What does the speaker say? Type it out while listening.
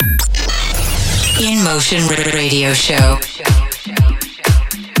InMotion Radio Show.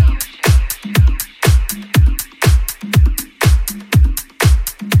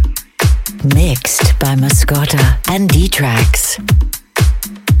 Mixed by Mascota and D-Trax.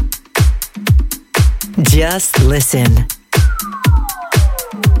 Just listen.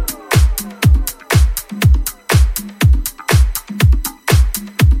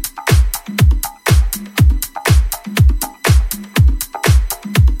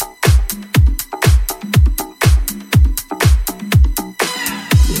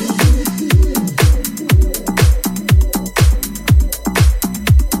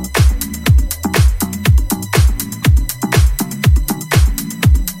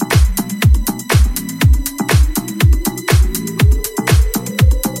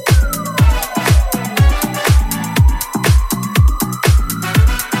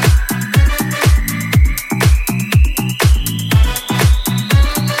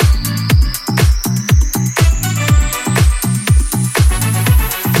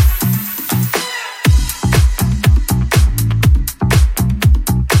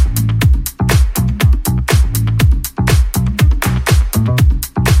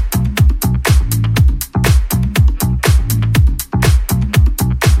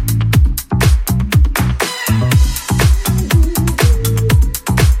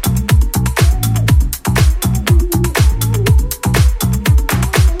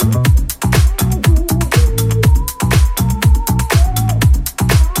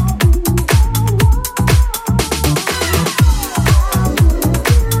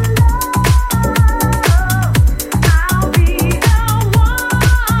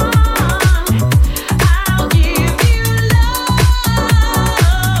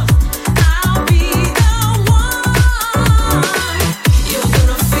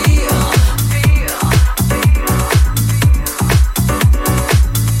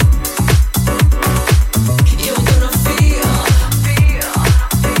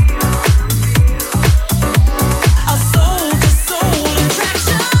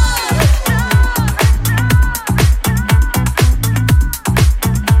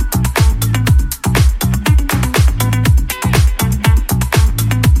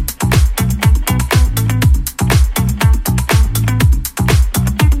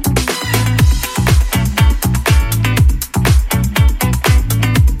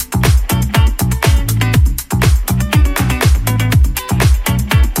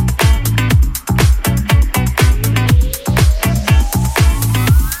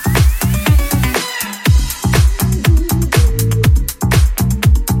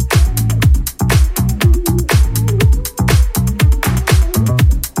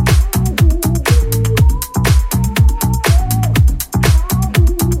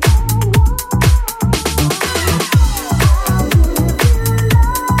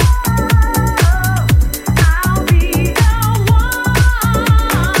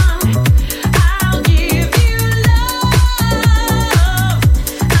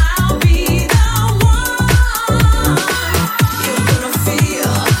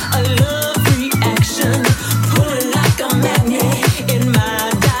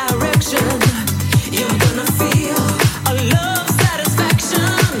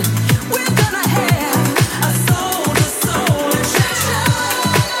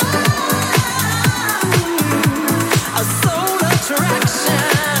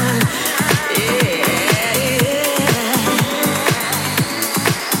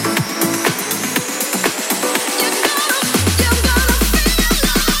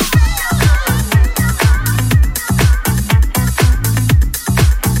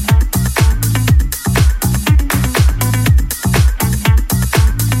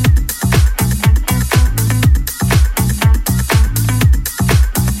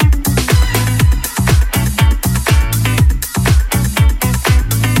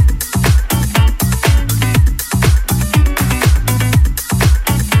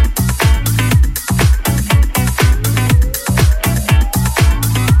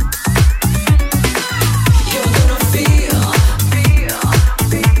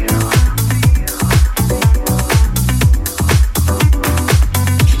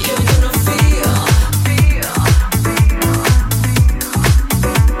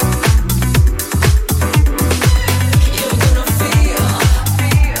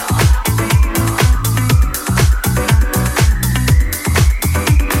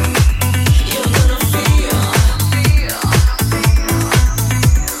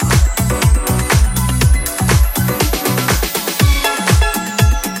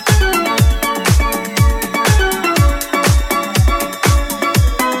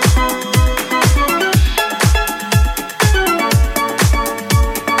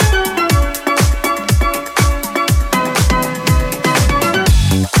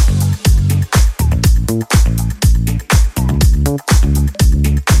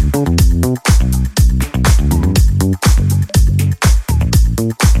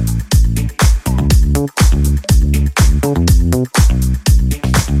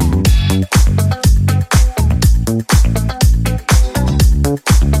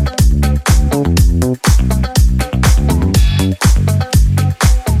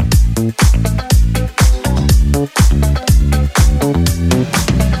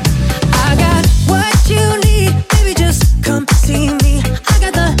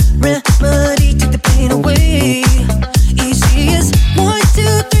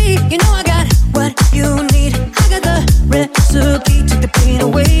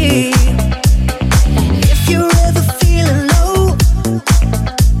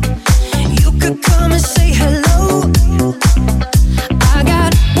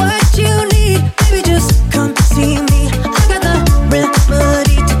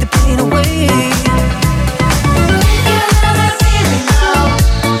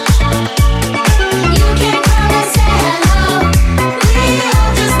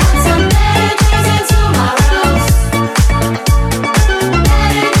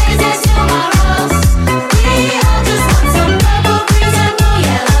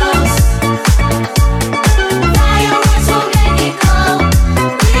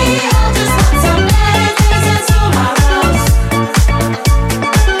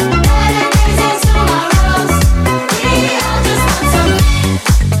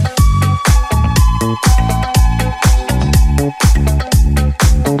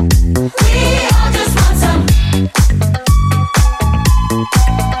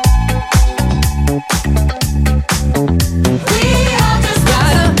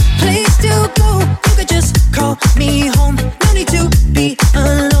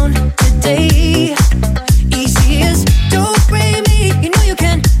 day. Easy as don't break me. You know you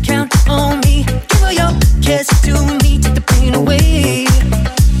can count on me. Give all your cares to me. Take the pain away.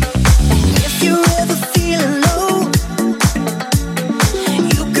 If you're ever feeling low,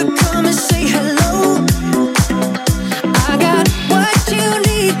 you could come and say hello. I got what you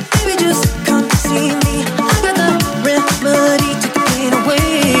need. Baby, just come see me. I got the remedy. Take the pain away.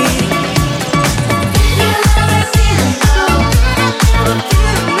 If you're ever feeling low,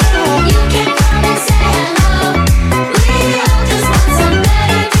 you can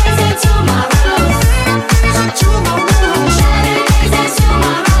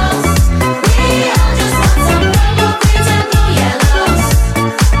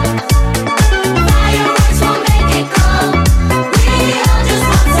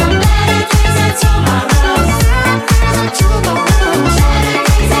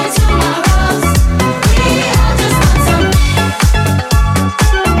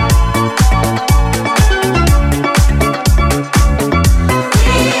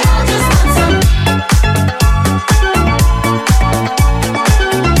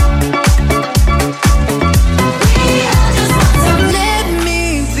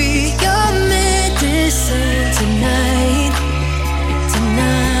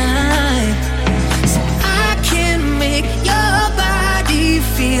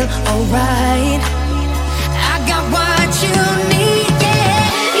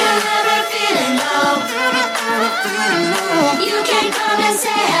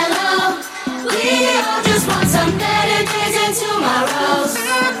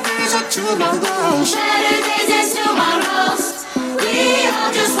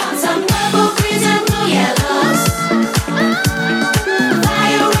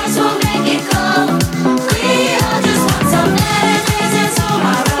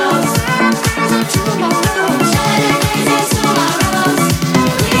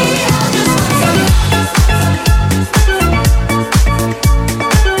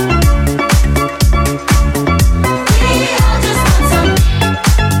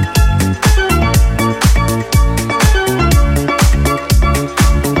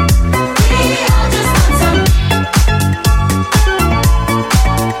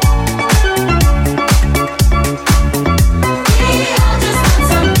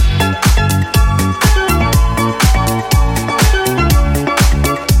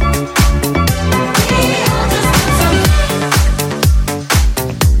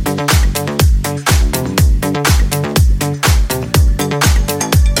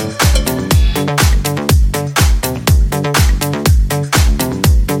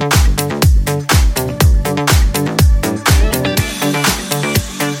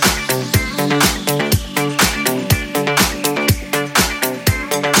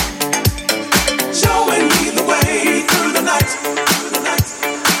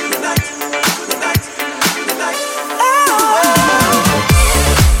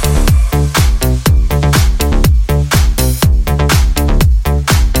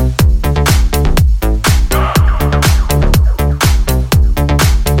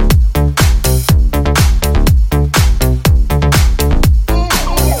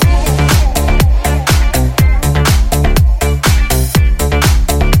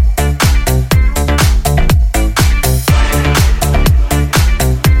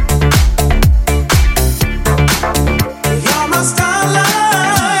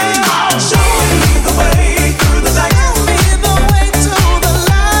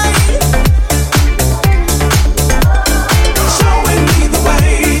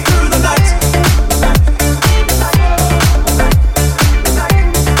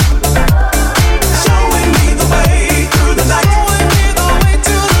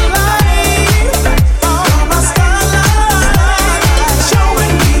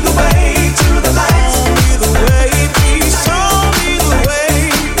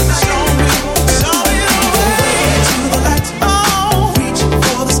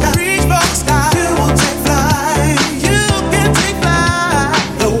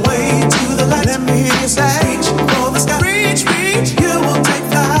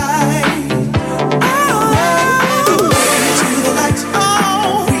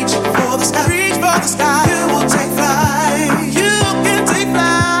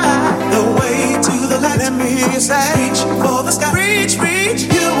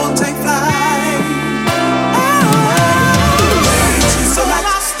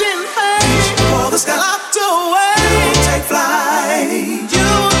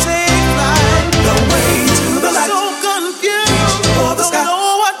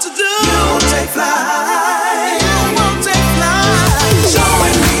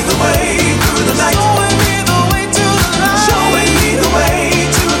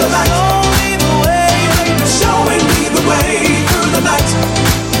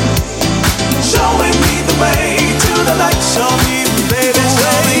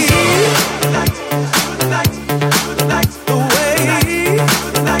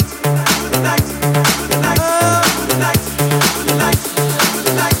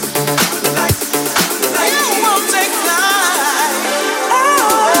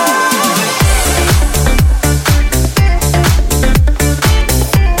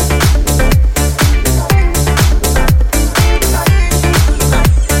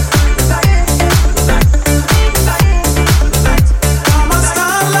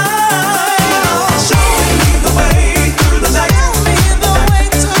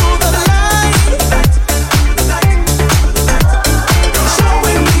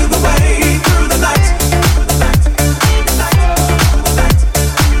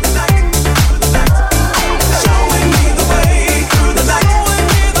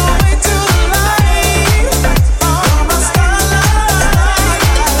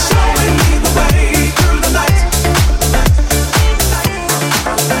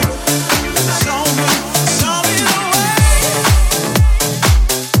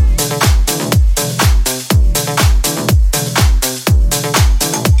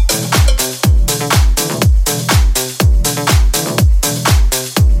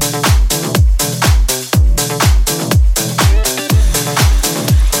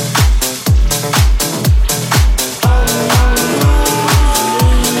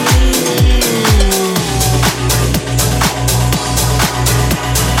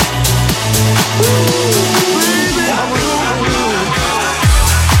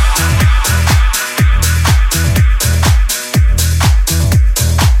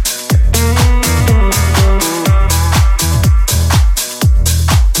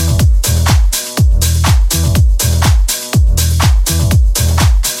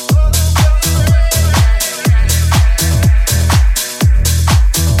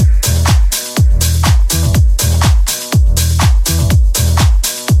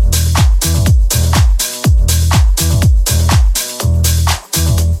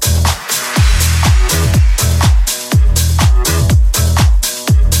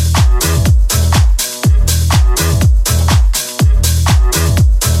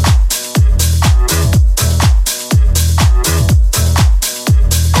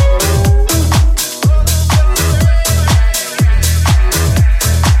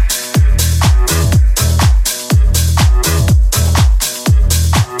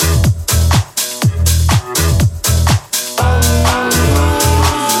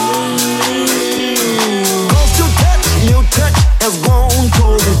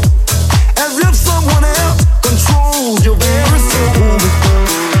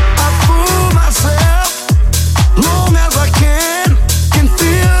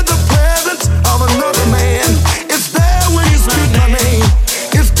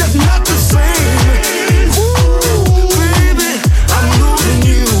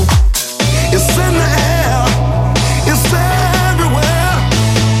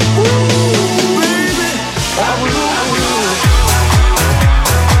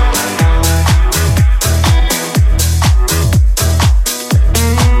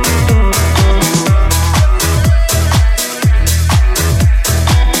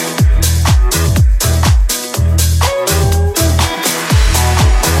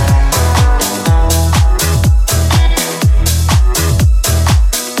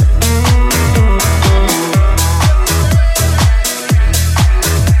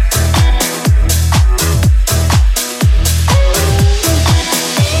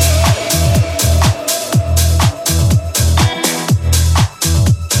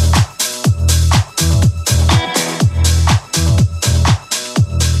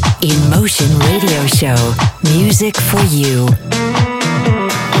InMotion Radio Show. Music for you.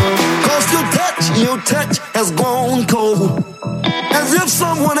 Cause your touch has grown cold. As if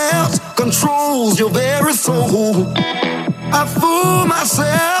someone else controls your very soul. I fool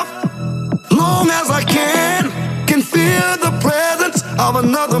myself long as I can feel the presence of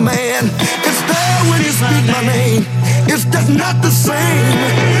another man. It's there when you speak my name. It's just not the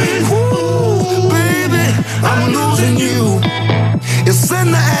same. Ooh, baby, I'm losing you. It's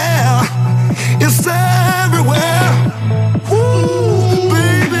in the air. It's everywhere. Ooh,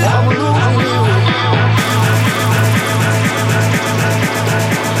 baby, I'm losing you.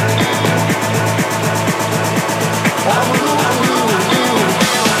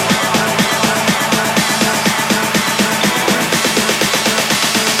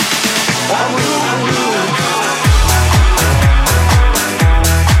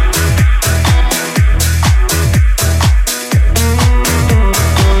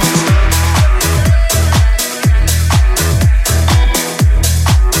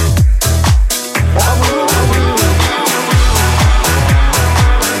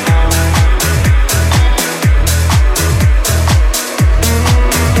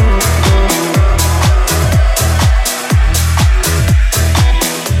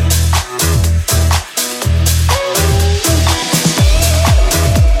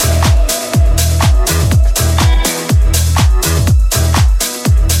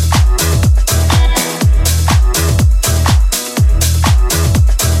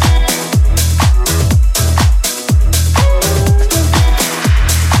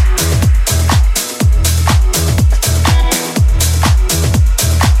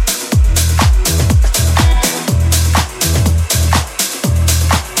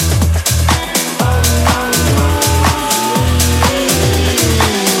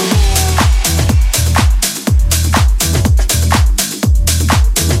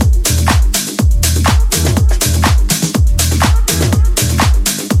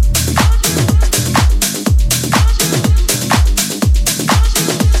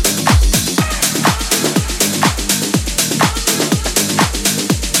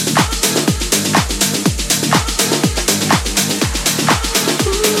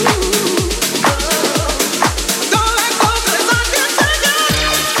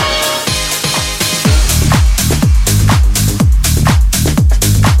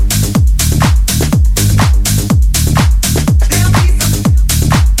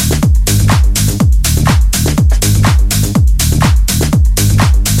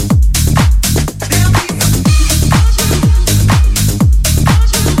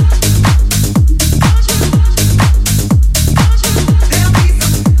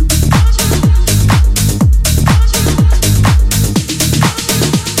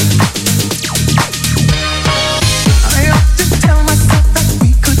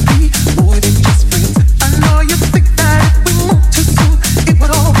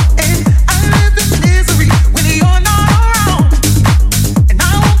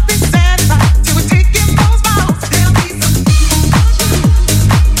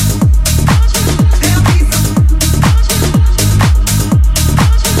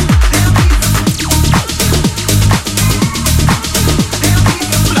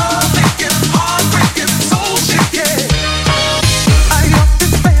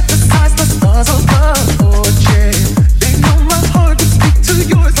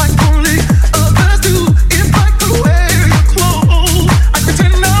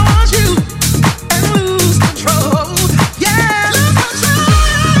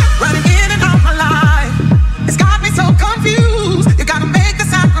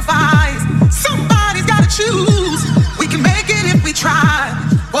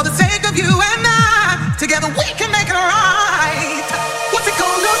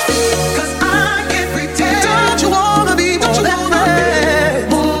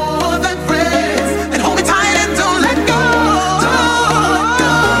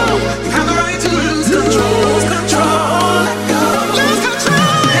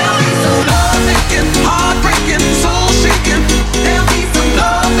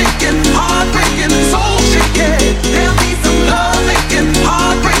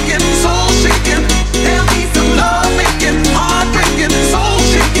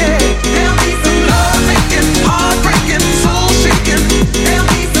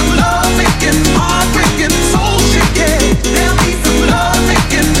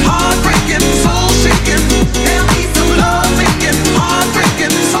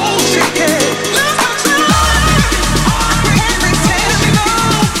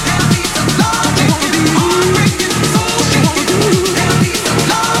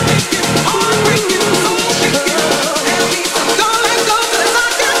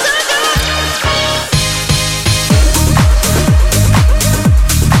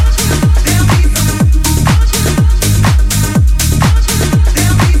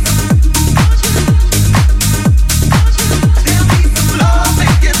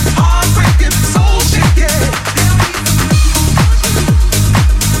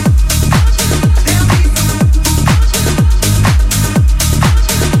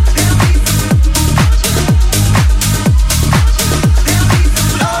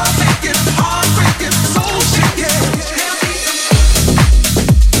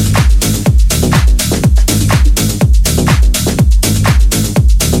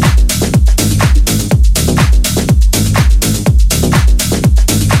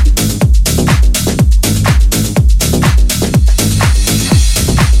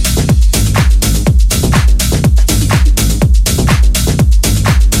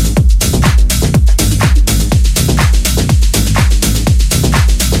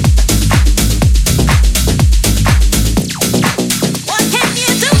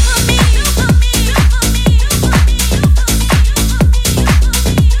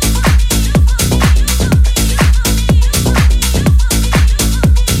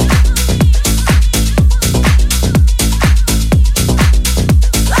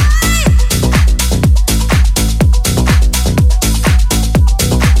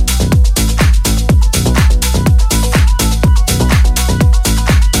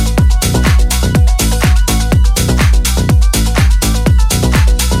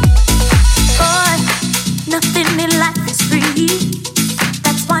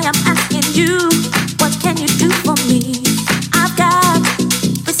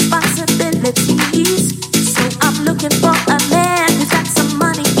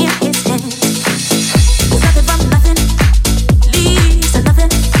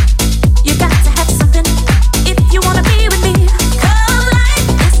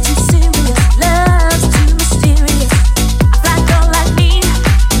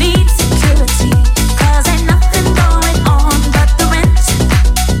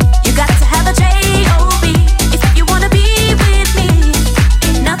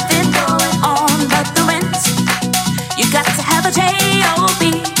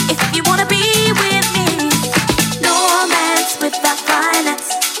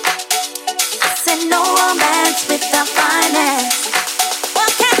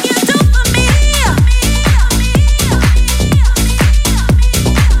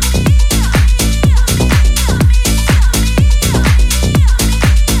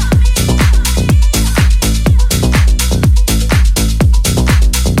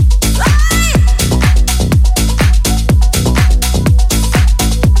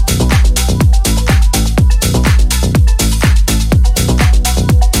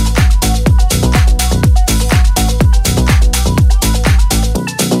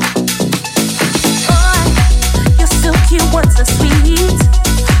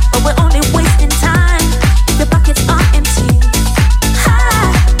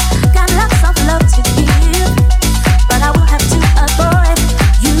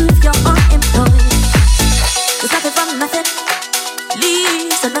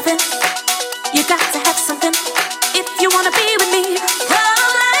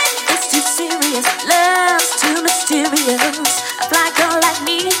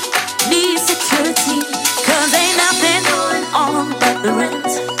 need security, 'cause ain't nothing going on but the rent.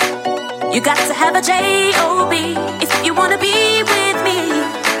 You got to have a job if you wanna be with me.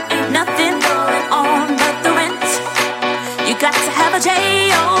 Ain't nothing going on but the rent. You got to have a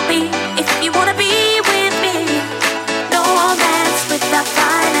job if you wanna be with me. No romance without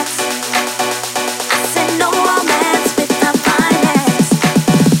finance. I said no romance without finance.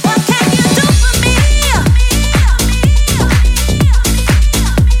 What can you do for me?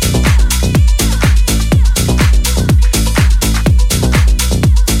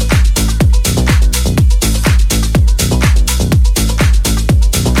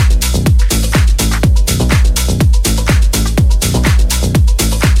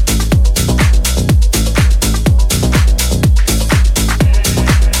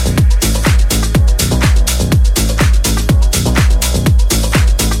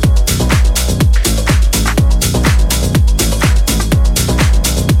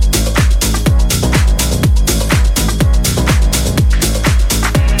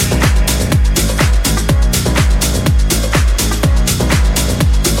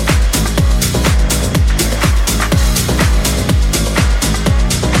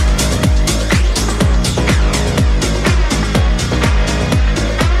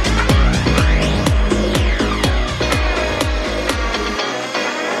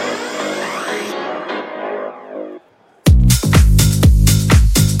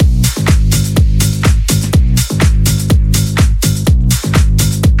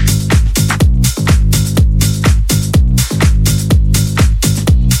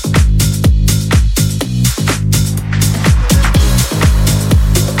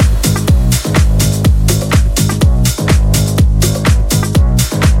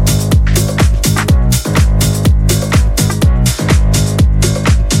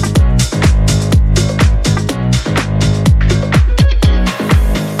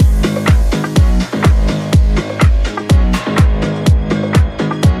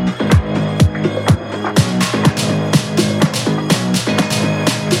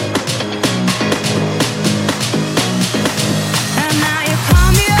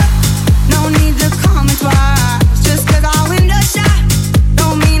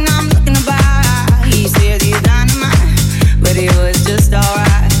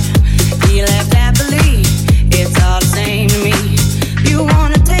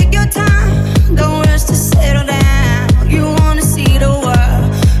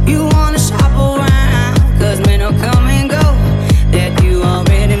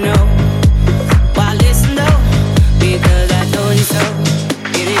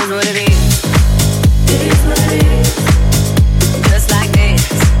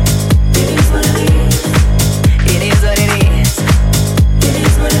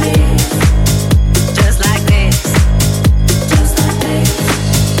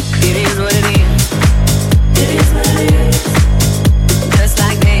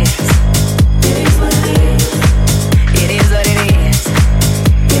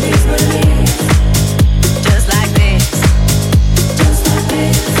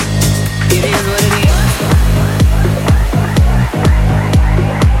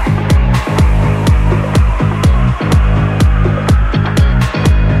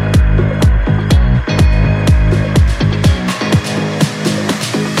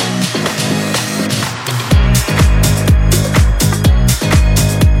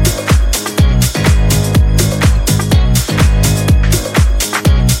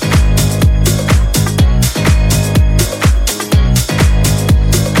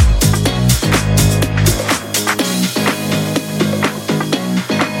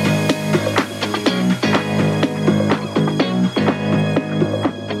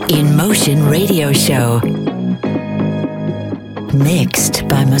 InMotion radio show. Mixed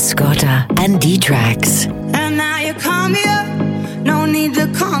by Mascota and D-Trax. And now you call me up, no need to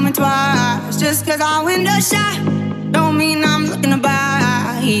call me twice. Just 'cause our window shot, don't mean I'm looking to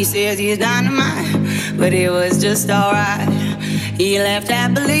buy. He says he's dynamite, but it was just alright. He left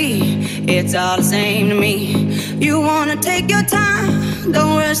happily, it's all the same to me. You wanna take your time,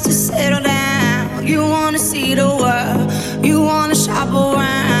 don't rush to settle down. You wanna see the world, you wanna shop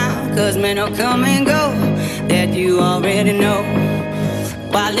around. 'Cause men will come and go, that you already know.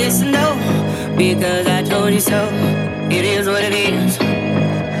 Why listen though, because I told you so. It is what it is.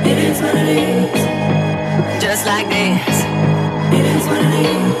 It is what it is. Just like this. It is what it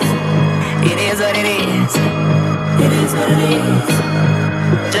is. It is what it is. It is what it is.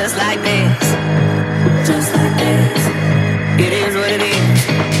 Just like this. Just like this. It is what it is.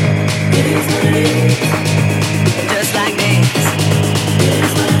 It is what it is. Just like this. It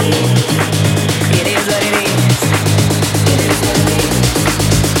is what it is. It is what it is. It is what it is.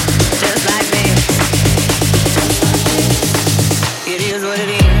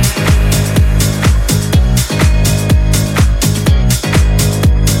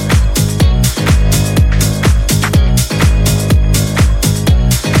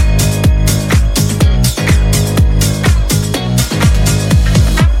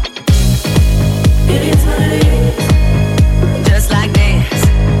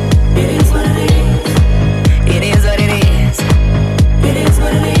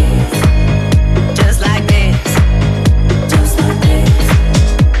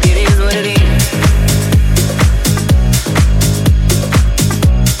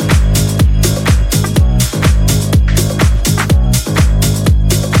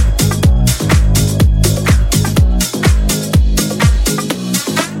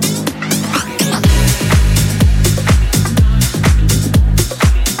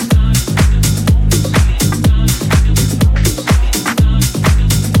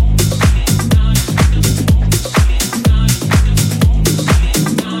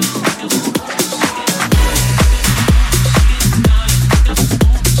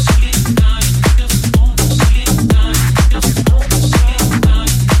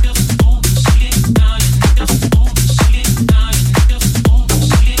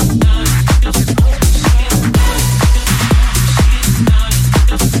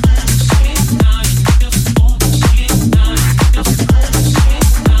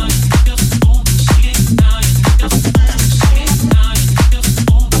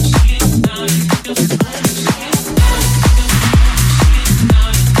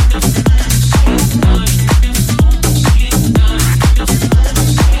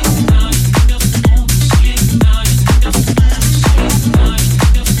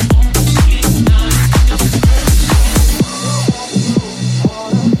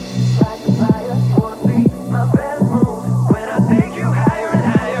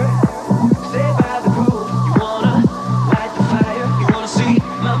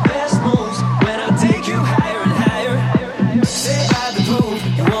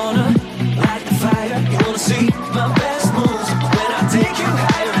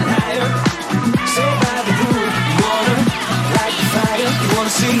 higher and higher. Say by the groove, you wanna light the fire. You wanna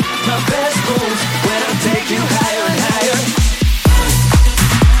see my best moves when I take you higher and higher.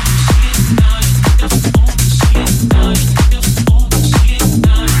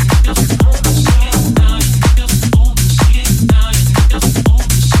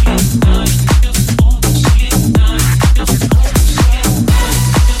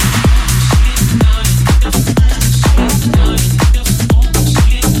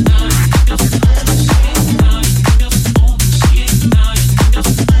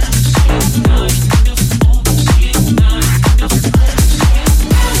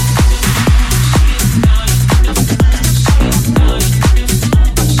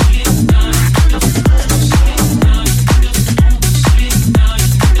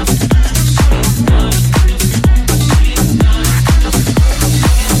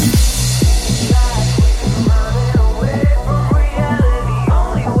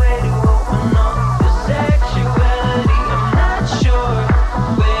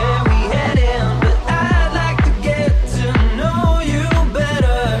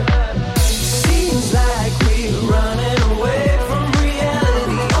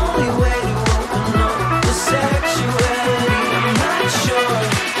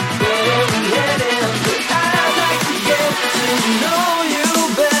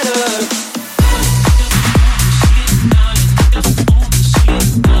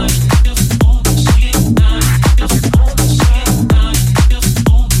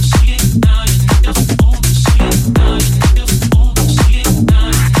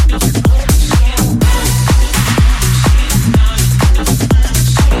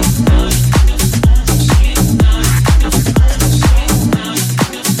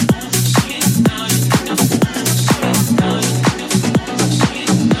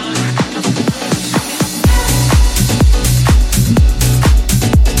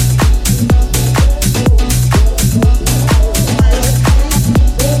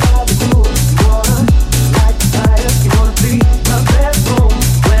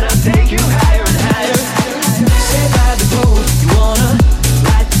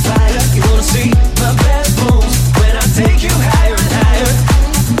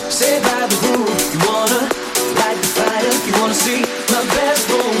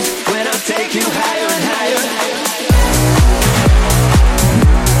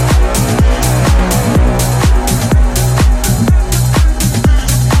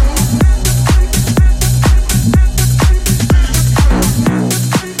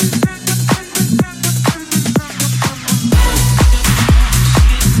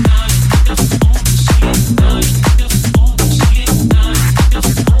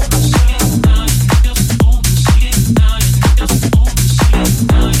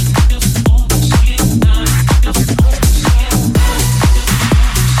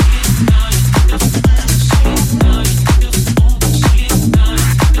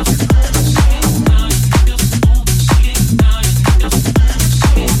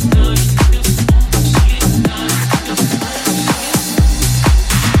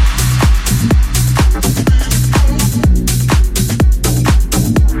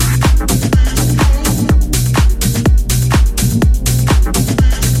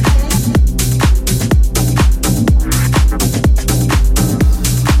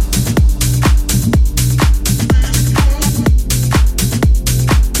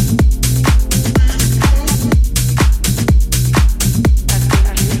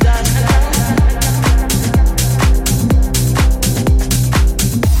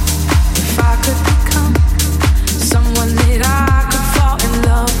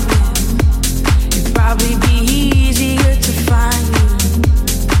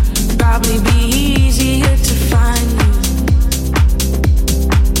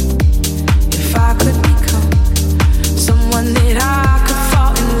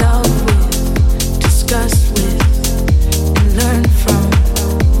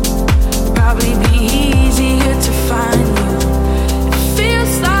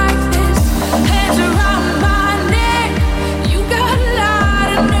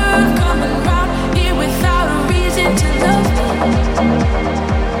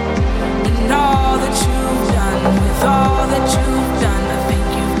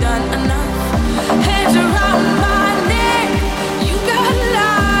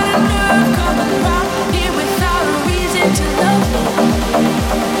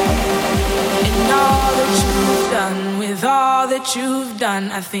 that you've done,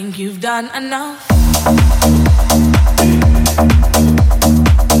 I think you've done enough.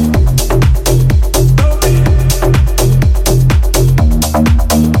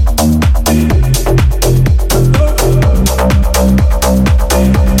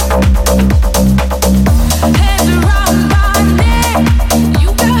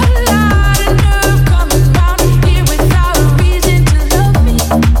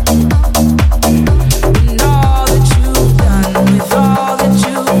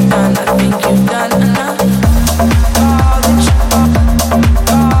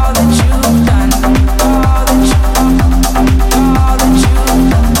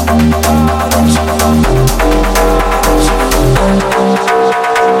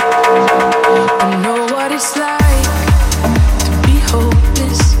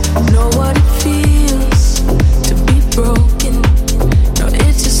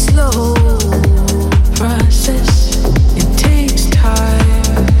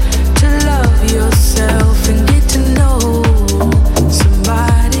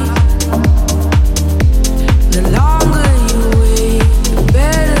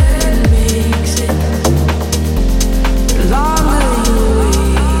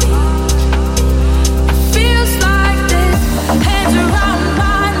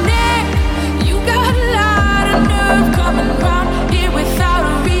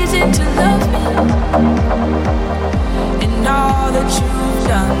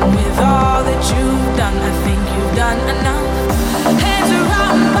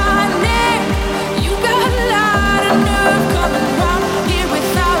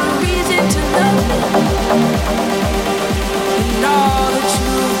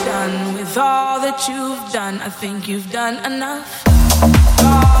 with all that you've done, I think you've done enough.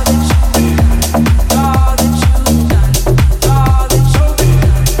 All that you've done, all that you've done, all that you've done,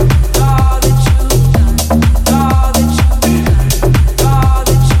 all that you've done, all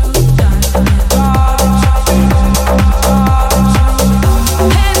that you've done, all that you've done, all that you've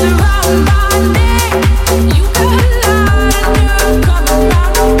done. Hands around my neck, you got a lot of nerve coming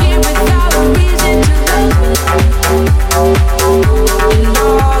round here without a reason to love. And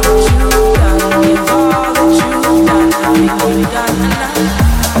all that you've done, with all that you've done, I think you've done enough.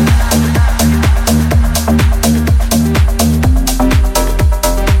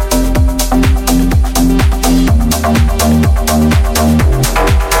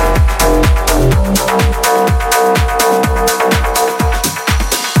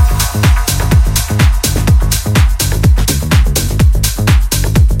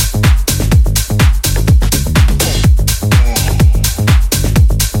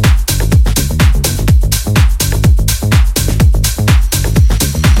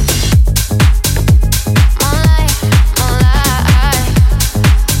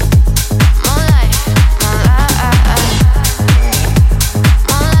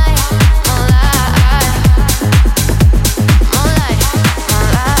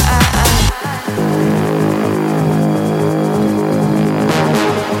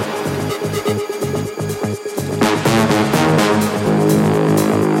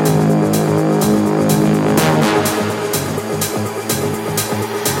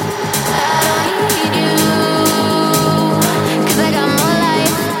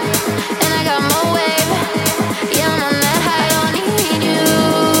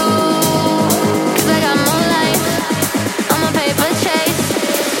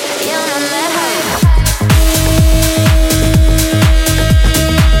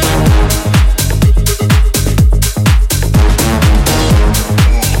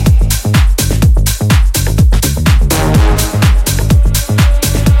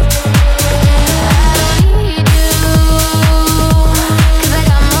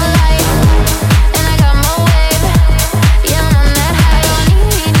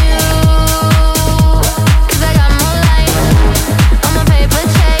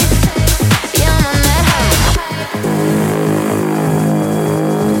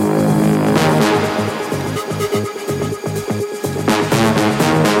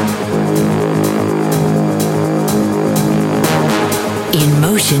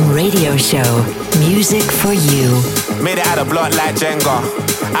 InMotion Radio Show. Music for you. Made it out of block like Jenga.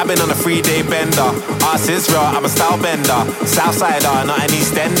 I've been on a 3-day bender. Arse is real, I'm a style bender. Southsider, not an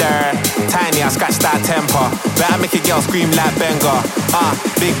Eastender. Tiny, I scratch that temper. Better make a girl scream like Benga.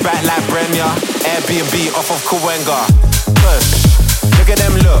 Big back like Brenya. Airbnb off of Kawenga. Push, look at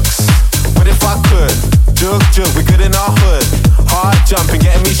them looks. What if I could? Jug, we good in our hood. Hard jumping,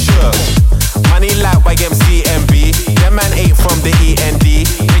 getting me shook. Money like YMCMB. Them man ate from the END.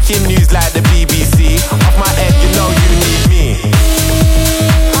 Making news like the BBC. Off my head, you know you need me.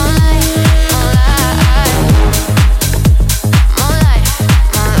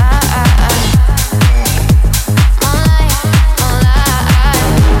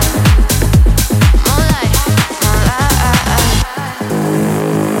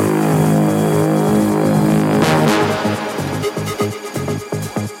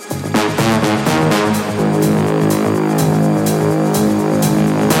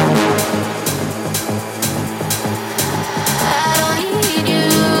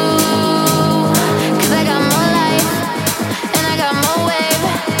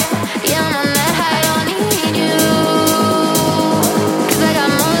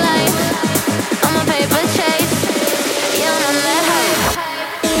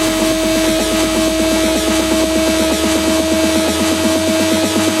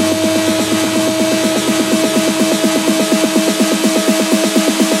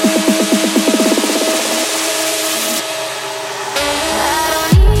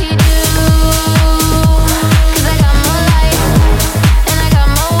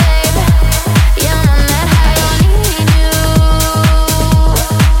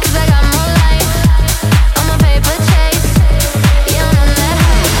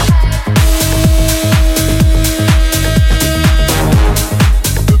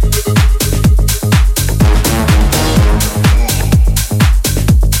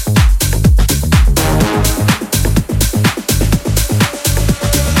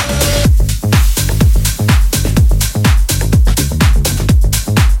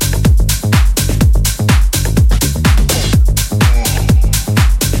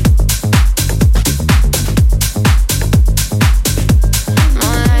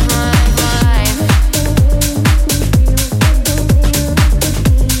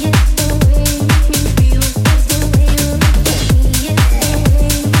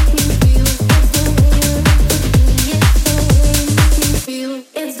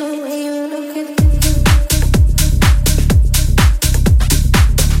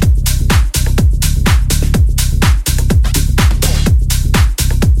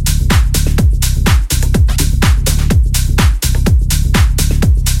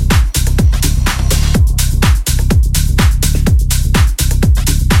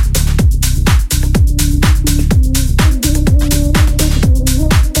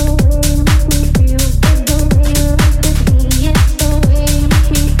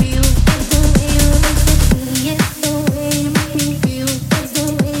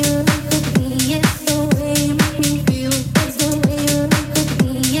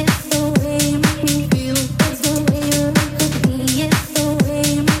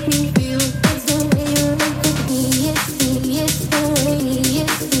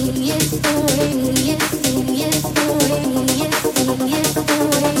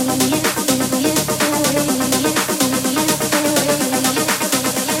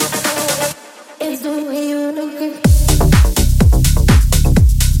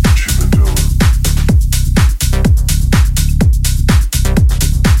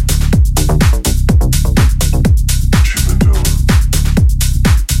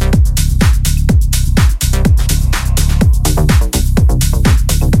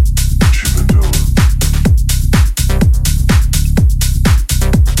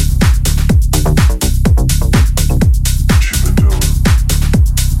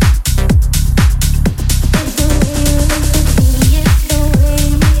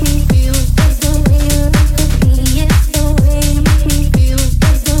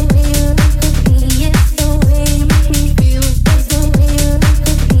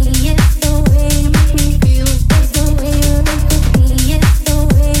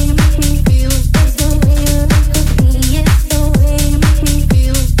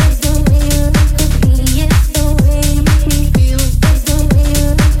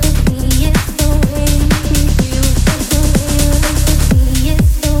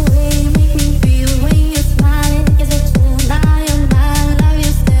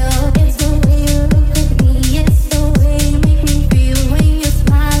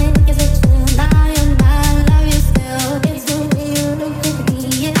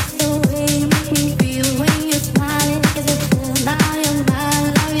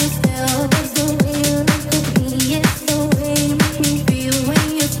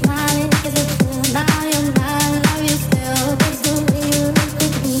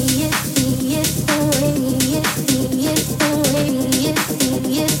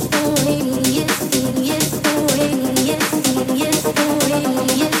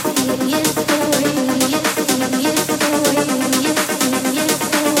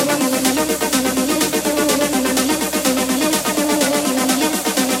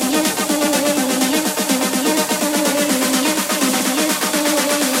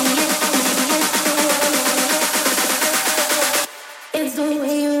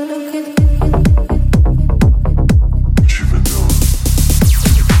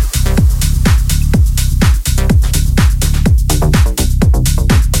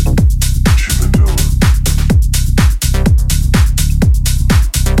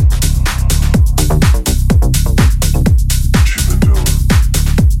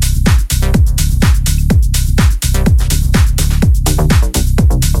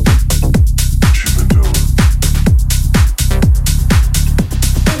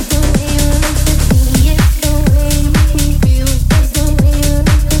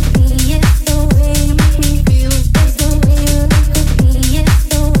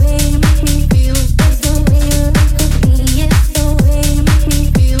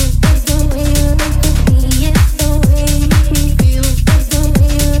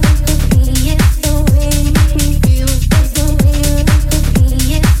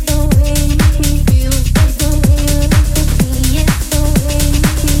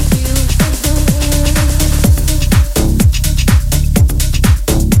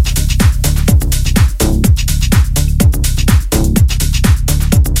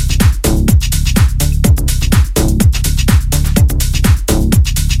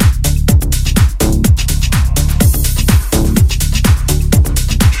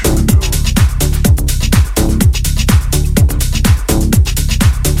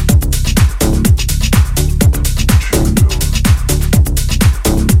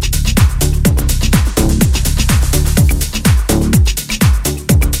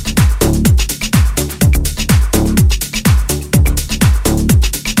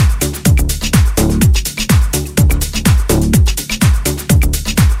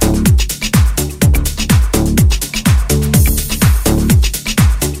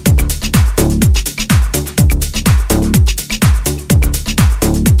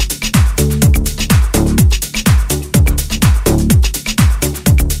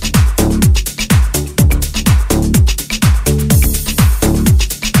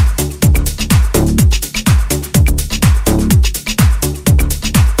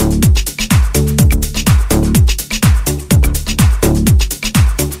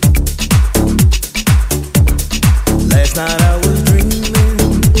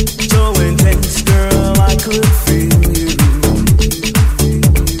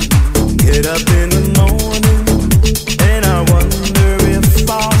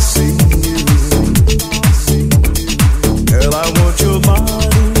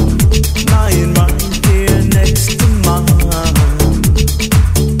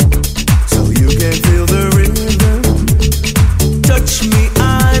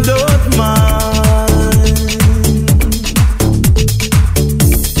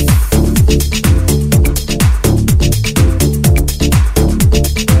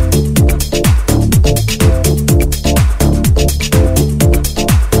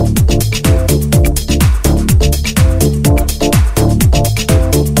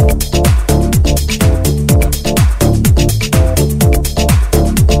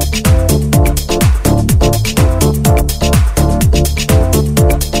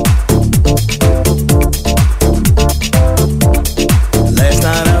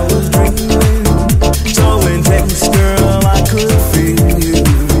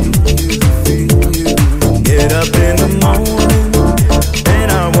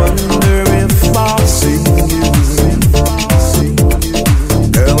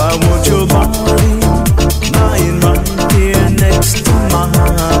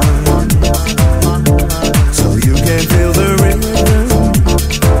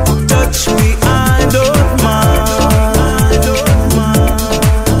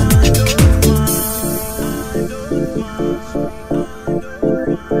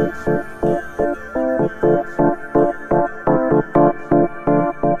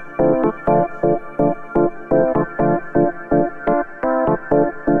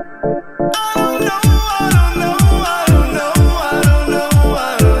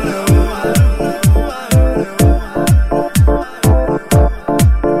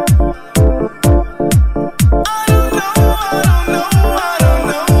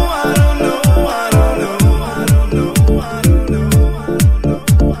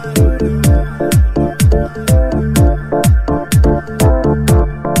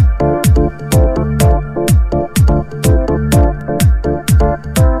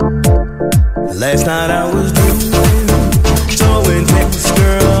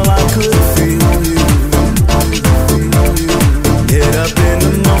 up in the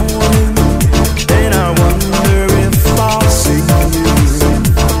morning, and I wonder if I'll see you.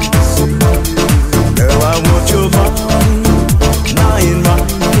 Girl, I want your body lying right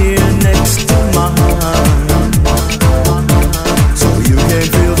here next to mine, so you can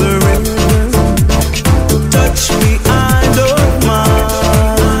feel the rhythm, touch me, I don't mind.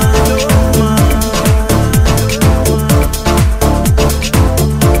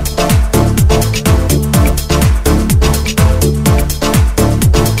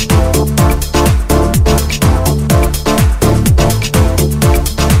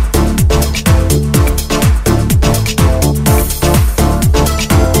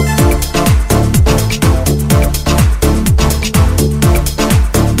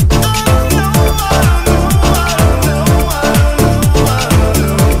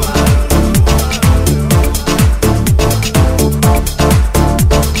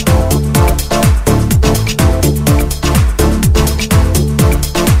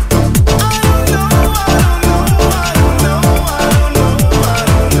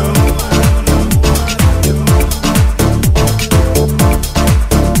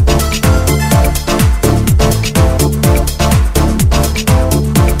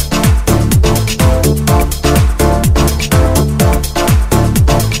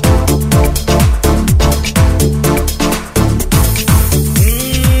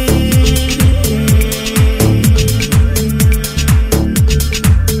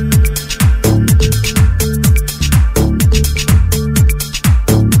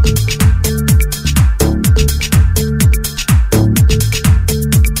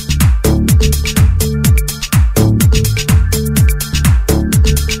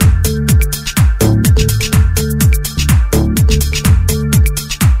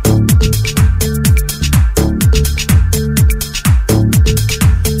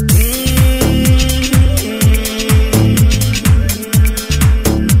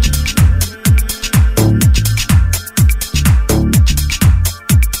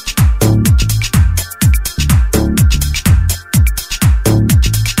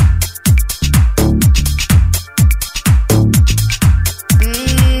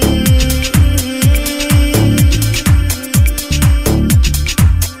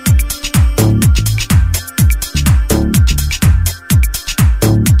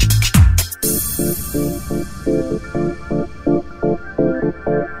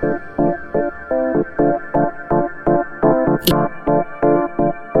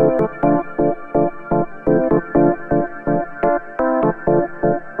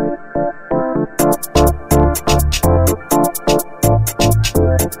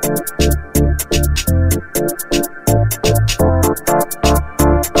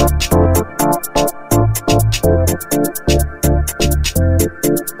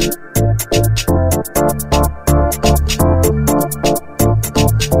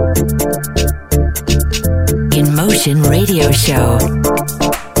 InMotion Radio Show.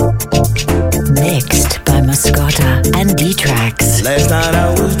 Mixed by Mascota and D-Trax. Last night I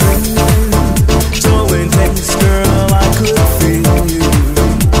was dreaming